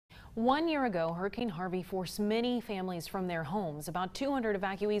1 year ago, Hurricane Harvey forced many families from their homes. About 200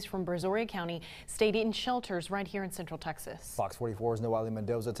 evacuees from Brazoria County stayed in shelters right here in Central Texas. Fox 44's Noelle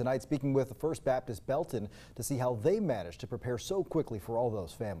Mendoza tonight speaking with the First Baptist Belton to see how they managed to prepare so quickly for all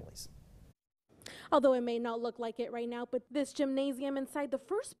those families. Although it may not look like it right now, but this gymnasium inside the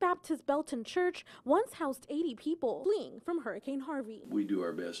First Baptist Belton Church once housed 80 people fleeing from Hurricane Harvey. We do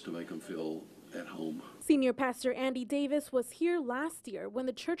our best to make them feel at home. Senior Pastor Andy Davis was here last year when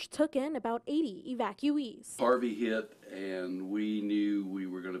the church took in about 80 evacuees. Harvey hit and we knew we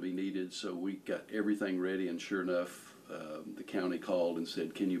were going to be needed, so we got everything ready, and sure enough, the county called and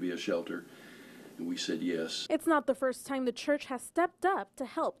said, "Can you be a shelter?" And we said yes. It's not the first time the church has stepped up to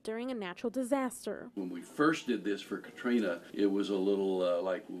help during a natural disaster. When we first did this for Katrina, it was a little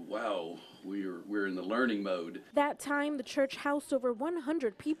like, wow, we're in the learning mode. That time, the church housed over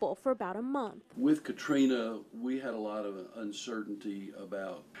 100 people for about a month. With Katrina, we had a lot of uncertainty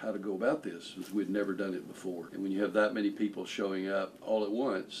about how to go about this, because we'd never done it before. And when you have that many people showing up all at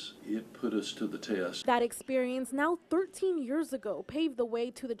once, it put us to the test. That experience, now 13 years ago, paved the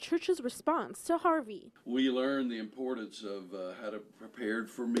way to the church's response to Harvey. We learned the importance of how to prepare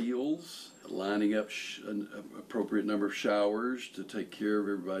for meals, lining up an appropriate number of showers to take care of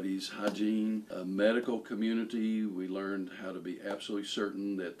everybody's hygiene. A medical community, we learned how to be absolutely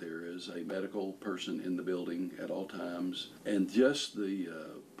certain that there is a medical person in the building at all times, and just the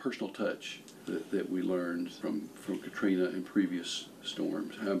personal touch that we learned from Katrina and previous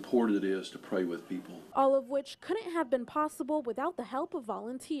storms, how important it is to pray with people. All of which couldn't have been possible without the help of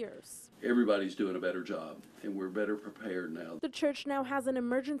volunteers. Everybody's doing a better job, and we're better prepared now. The church now has an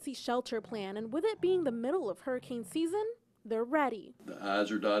emergency shelter plan, and with it being the middle of hurricane season, they're ready. The I's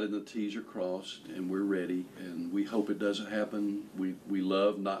are dotted and the T's are crossed, and we're ready, and we hope it doesn't happen. We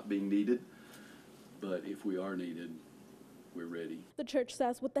love not being needed, but if we are needed, we're ready. The church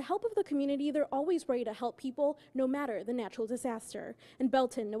says with the help of the community, they're always ready to help people, no matter the natural disaster. In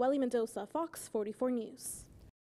Belton, Noelle Mendoza, Fox 44 News.